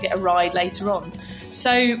bus or get a ride later on?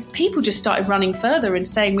 So people just started running further and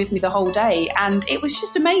staying with me the whole day. And it was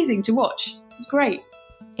just amazing to watch. It was great.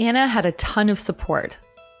 Anna had a ton of support,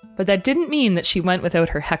 but that didn't mean that she went without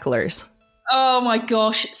her hecklers. Oh my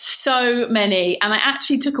gosh, so many. And I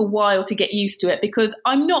actually took a while to get used to it because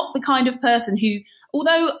I'm not the kind of person who,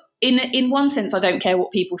 although in one sense I don't care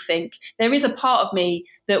what people think, there is a part of me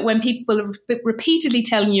that when people are repeatedly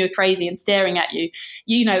telling you you're crazy and staring at you,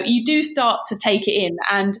 you do start to take it in.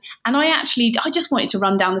 And I just wanted to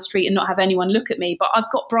run down the street and not have anyone look at me, but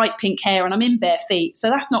I've got bright pink hair and I'm in bare feet,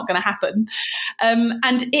 so that's not going to happen.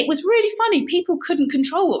 And it was really funny. People couldn't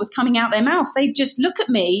control what was coming out their mouth. They'd just look at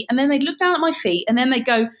me and then they'd look down at my feet and then they'd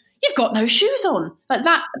go, you've got no shoes on, like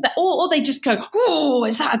that, or they just go, oh,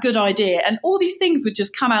 is that a good idea? And all these things would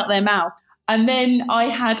just come out their mouth. And then I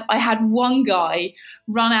had one guy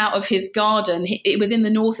run out of his garden. It was in the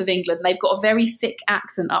north of England. They've got a very thick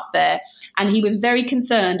accent up there. And he was very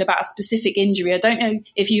concerned about a specific injury. I don't know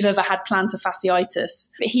if you've ever had plantar fasciitis,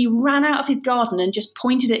 but he ran out of his garden and just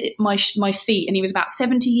pointed at my feet. And he was about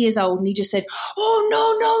 70 years old. And he just said, oh,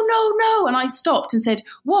 no. And I stopped and said,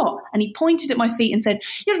 what? And he pointed at my feet and said,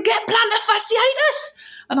 you'll get plantar fasciitis.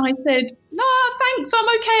 And I said, no, thanks, I'm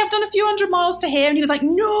okay. I've done a few 100 miles to here. And he was like,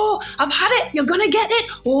 no, I've had it. You're going to get it.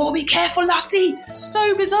 Oh, be careful, lassie.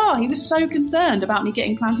 So bizarre. He was so concerned about me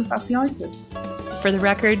getting plantar fasciitis. For the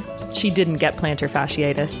record, she didn't get plantar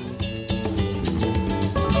fasciitis.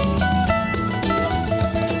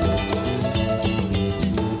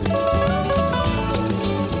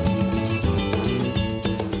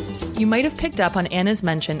 You might have picked up on Anna's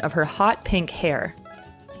mention of her hot pink hair.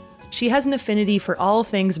 She has an affinity for all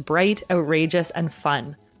things bright, outrageous, and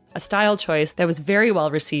fun, a style choice that was very well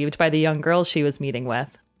received by the young girls she was meeting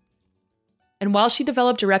with. And while she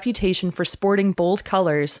developed a reputation for sporting bold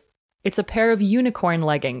colors, it's a pair of unicorn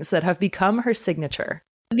leggings that have become her signature.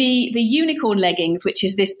 The unicorn leggings, which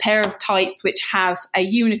is this pair of tights which have a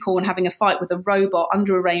unicorn having a fight with a robot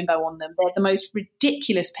under a rainbow on them. They're the most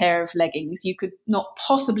ridiculous pair of leggings. You could not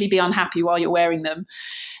possibly be unhappy while you're wearing them.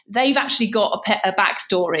 They've actually got a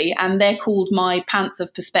backstory, and they're called my pants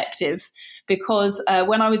of perspective because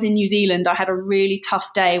when I was in New Zealand, I had a really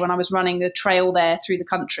tough day when I was running the trail there through the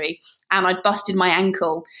country, and I'd busted my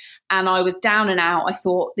ankle. and I was down and out. I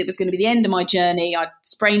thought it was going to be the end of my journey. I'd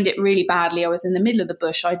sprained it really badly. I was in the middle of the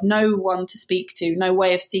bush. I had no one to speak to, no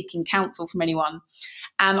way of seeking counsel from anyone.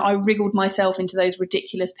 And I wriggled myself into those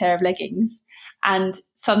ridiculous pair of leggings. And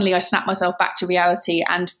suddenly I snapped myself back to reality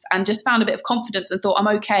and just found a bit of confidence and thought, I'm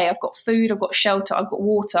okay. I've got food, I've got shelter, I've got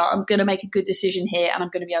water. I'm going to make a good decision here and I'm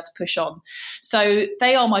going to be able to push on. So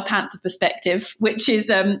they are my pants of perspective, which is,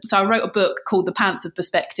 so I wrote a book called The Pants of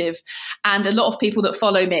Perspective. And a lot of people that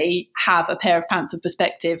follow me have a pair of pants of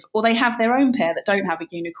perspective, or they have their own pair that don't have a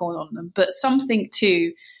unicorn on them. But something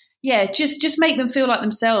to, just make them feel like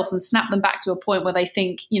themselves and snap them back to a point where they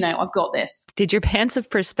think, I've got this. Did your pants of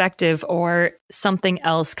perspective or something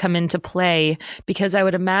else come into play? Because I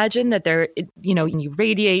would imagine that you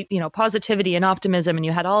radiate, positivity and optimism, and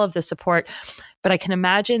you had all of the support. But I can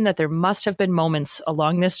imagine that there must have been moments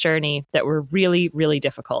along this journey that were really, really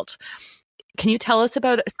difficult. Can you tell us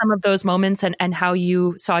about some of those moments and how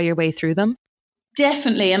you saw your way through them?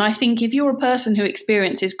 Definitely. And I think if you're a person who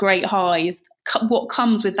experiences great highs, what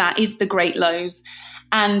comes with that is the great lows.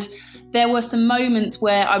 And there were some moments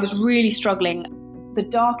where I was really struggling. The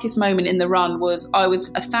darkest moment in the run was I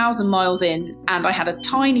was 1,000 miles in and I had a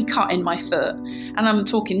tiny cut in my foot. And I'm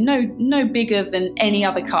talking no bigger than any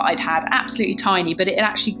other cut I'd had, absolutely tiny, but it had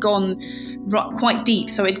actually gone quite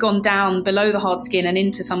deep. So it'd gone down below the hard skin and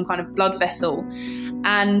into some kind of blood vessel.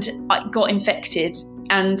 And I got infected.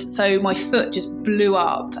 And so my foot just blew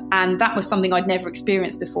up, and that was something I'd never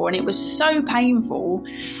experienced before. And it was so painful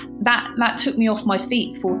that took me off my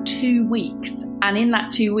feet for 2 weeks. And in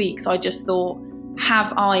that 2 weeks, I just thought,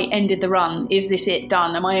 have I ended the run? Is this it,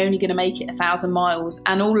 done? Am I only going to make it 1,000 miles?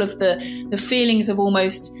 And all of the feelings of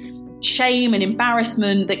almost shame and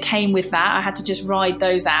embarrassment that came with that, I had to just ride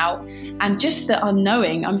those out. And just the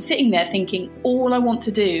unknowing, I'm sitting there thinking all I want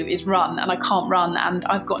to do is run, and I can't run, and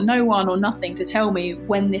I've got no one or nothing to tell me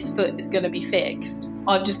when this foot is going to be fixed.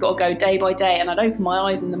 I've just got to go day by day. And I'd open my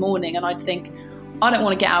eyes in the morning and I'd think, I don't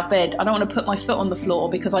want to get out of bed. I don't want to put my foot on the floor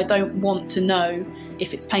because I don't want to know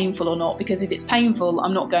if it's painful or not, because if it's painful,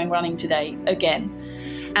 I'm not going running today again.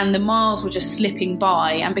 And the miles were just slipping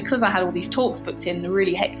by. And because I had all these talks booked in a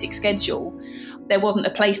really hectic schedule, there wasn't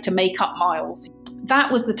a place to make up miles.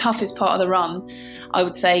 That was the toughest part of the run, I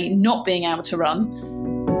would say, not being able to run.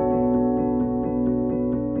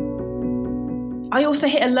 I also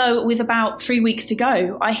hit a low with about 3 weeks to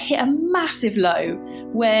go. I hit a massive low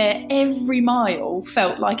where every mile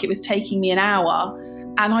felt like it was taking me an hour.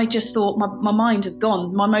 And I just thought my mind has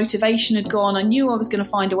gone. My motivation had gone. I knew I was going to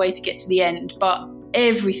find a way to get to the end, but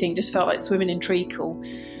everything just felt like swimming in treacle.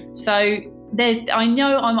 So I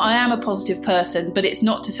know I am a positive person, but it's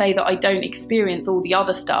not to say that I don't experience all the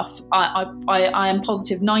other stuff. I am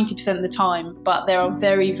positive 90% of the time, but there are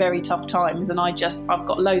very, very tough times, and I've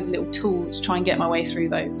got loads of little tools to try and get my way through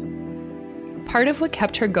those. Part of what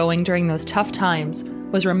kept her going during those tough times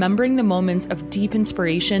was remembering the moments of deep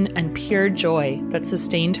inspiration and pure joy that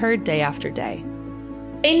sustained her day after day.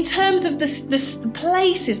 In terms of the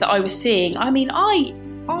places that I was seeing, I mean, I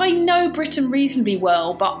know Britain reasonably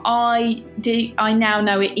well, but I now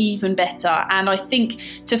know it even better. And I think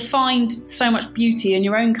to find so much beauty in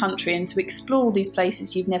your own country and to explore these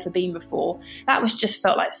places you've never been before, that just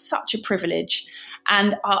felt like such a privilege.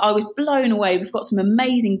 And I was blown away. We've got some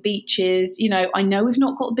amazing beaches. I know we've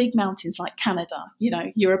not got big mountains like Canada.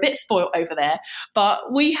 You're a bit spoilt over there.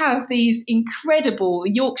 But we have these incredible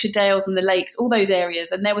Yorkshire Dales and the lakes, all those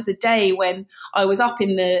areas. And there was a day when I was up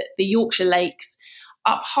in the Yorkshire Lakes,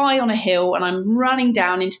 up high on a hill, and I'm running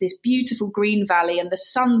down into this beautiful green valley, and the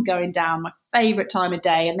sun's going down, my favourite time of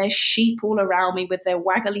day. And there's sheep all around me with their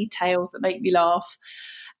waggly tails that make me laugh.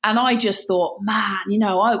 And I just thought, man,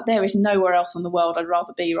 there is nowhere else in the world I'd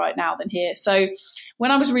rather be right now than here. So when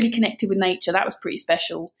I was really connected with nature, that was pretty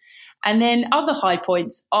special. And then other high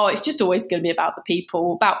points, it's just always going to be about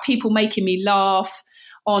people making me laugh.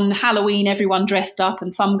 On Halloween, everyone dressed up,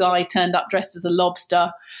 and some guy turned up dressed as a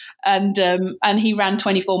lobster. And he ran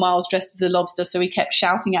 24 miles dressed as a lobster, so we kept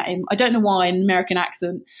shouting at him. I don't know why, in an American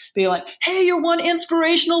accent, be like, "Hey, you're one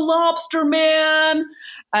inspirational lobster man,"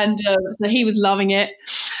 and so he was loving it.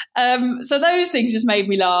 So those things just made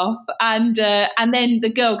me laugh, and then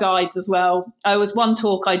the girl guides as well. One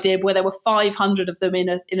talk I did where there were 500 of them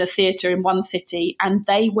in a theatre in one city, and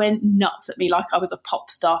they went nuts at me like I was a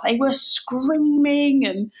pop star. They were screaming,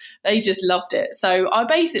 and they just loved it. So I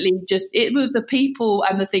basically it was the people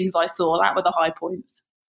and the things I saw that were the high points.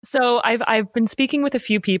 So I've been speaking with a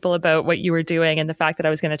few people about what you were doing and the fact that I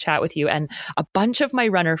was going to chat with you, and a bunch of my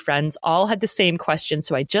runner friends all had the same question.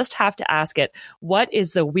 So I just have to ask it. What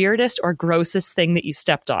is the weirdest or grossest thing that you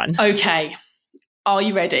stepped on? Okay. Are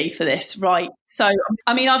you ready for this? Right. So,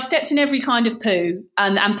 I mean, I've stepped in every kind of poo,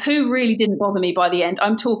 and poo really didn't bother me by the end.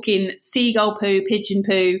 I'm talking seagull poo, pigeon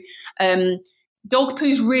poo. Dog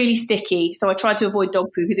poo's really sticky, so I tried to avoid dog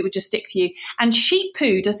poo because it would just stick to you. And sheep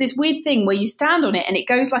poo does this weird thing where you stand on it and it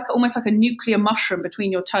goes like almost like a nuclear mushroom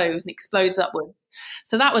between your toes and explodes upwards.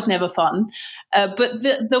 So that was never fun. But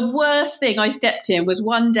the worst thing I stepped in was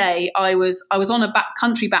one day I was on a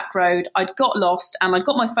country back road. I'd got lost and I'd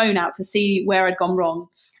got my phone out to see where I'd gone wrong.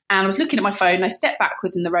 And I was looking at my phone and I stepped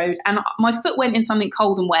backwards in the road and my foot went in something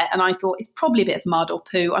cold and wet. And I thought, it's probably a bit of mud or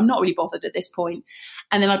poo. I'm not really bothered at this point.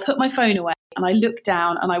 And then I put my phone away and I looked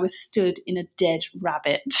down and I was stood in a dead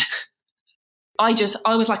rabbit. I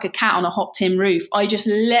was like a cat on a hot tin roof. I just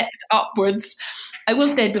leapt upwards. I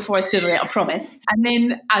was dead before I stood on it, I promise. And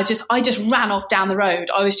then I just ran off down the road.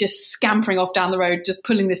 I was just scampering off down the road, just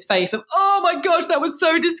pulling this face of, oh my gosh, that was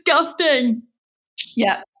so disgusting.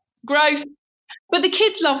 Yeah, gross. But the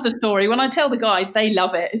kids love the story. When I tell the guides, they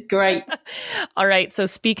love it. It's great. All right. So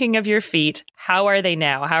speaking of your feet, how are they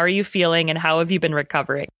now? How are you feeling and how have you been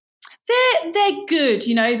recovering? They're good,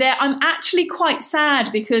 I'm actually quite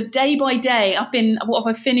sad because day by day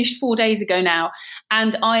I finished 4 days ago now,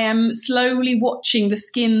 and I am slowly watching the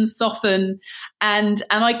skin soften and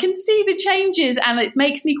I can see the changes, and it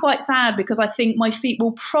makes me quite sad because I think my feet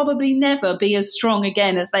will probably never be as strong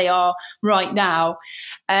again as they are right now.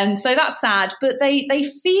 And so that's sad, but they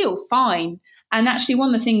feel fine. And actually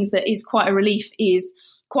one of the things that is quite a relief is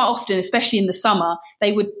quite often, especially in the summer,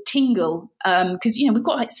 they would tingle because, we've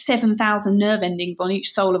got like 7,000 nerve endings on each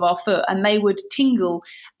sole of our foot, and they would tingle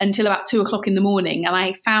until about 2:00 in the morning. And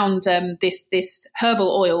I found this herbal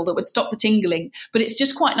oil that would stop the tingling, but it's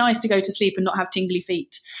just quite nice to go to sleep and not have tingly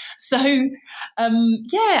feet. So,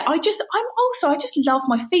 I just love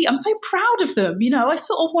my feet. I'm so proud of them. I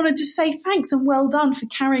sort of want to just say thanks and well done for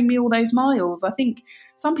carrying me all those miles. I think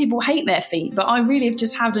some people hate their feet, but I really have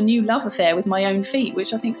just had a new love affair with my own feet,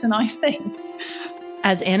 which I think is a nice thing.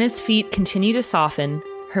 As Anna's feet continue to soften,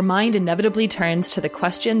 her mind inevitably turns to the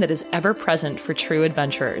question that is ever present for true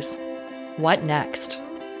adventurers. What next?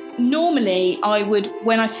 Normally,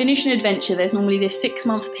 when I finish an adventure, there's normally this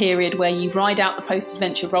 6-month period where you ride out the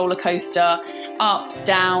post-adventure roller coaster, ups,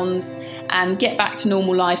 downs, and get back to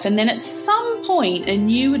normal life. And then at some point, a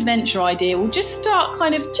new adventure idea will just start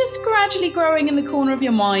kind of just gradually growing in the corner of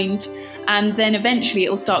your mind. And then eventually it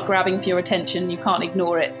will start grabbing for your attention. You can't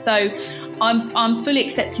ignore it. So I'm fully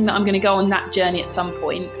accepting that I'm going to go on that journey at some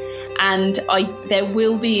point. And there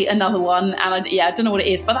will be another one. And I don't know what it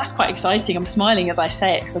is, but that's quite exciting. I'm smiling as I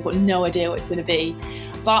say it because I've got no idea what it's going to be.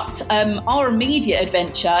 But our immediate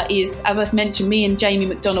adventure is, as I mentioned, me and Jamie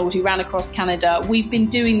McDonald, who ran across Canada. We've been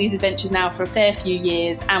doing these adventures now for a fair few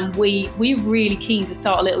years, and we're really keen to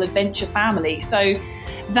start a little adventure family. So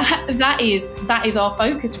that is our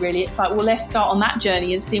focus, really. It's like, well, let's start on that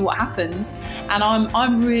journey and see what happens. And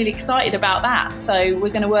I'm really excited about that. So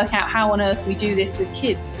we're going to work out how on earth we do this with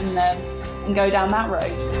kids and go down that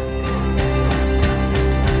road.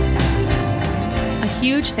 A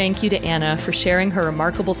huge thank you to Anna for sharing her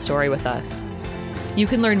remarkable story with us. You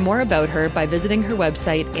can learn more about her by visiting her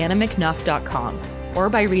website, annamcnuff.com, or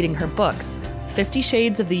by reading her books, 50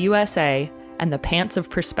 Shades of the USA and The Pants of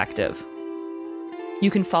Perspective. You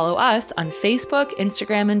can follow us on Facebook,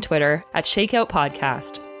 Instagram, and Twitter at Shakeout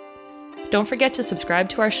Podcast. Don't forget to subscribe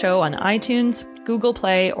to our show on iTunes, Google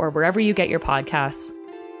Play, or wherever you get your podcasts.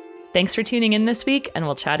 Thanks for tuning in this week, and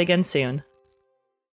we'll chat again soon.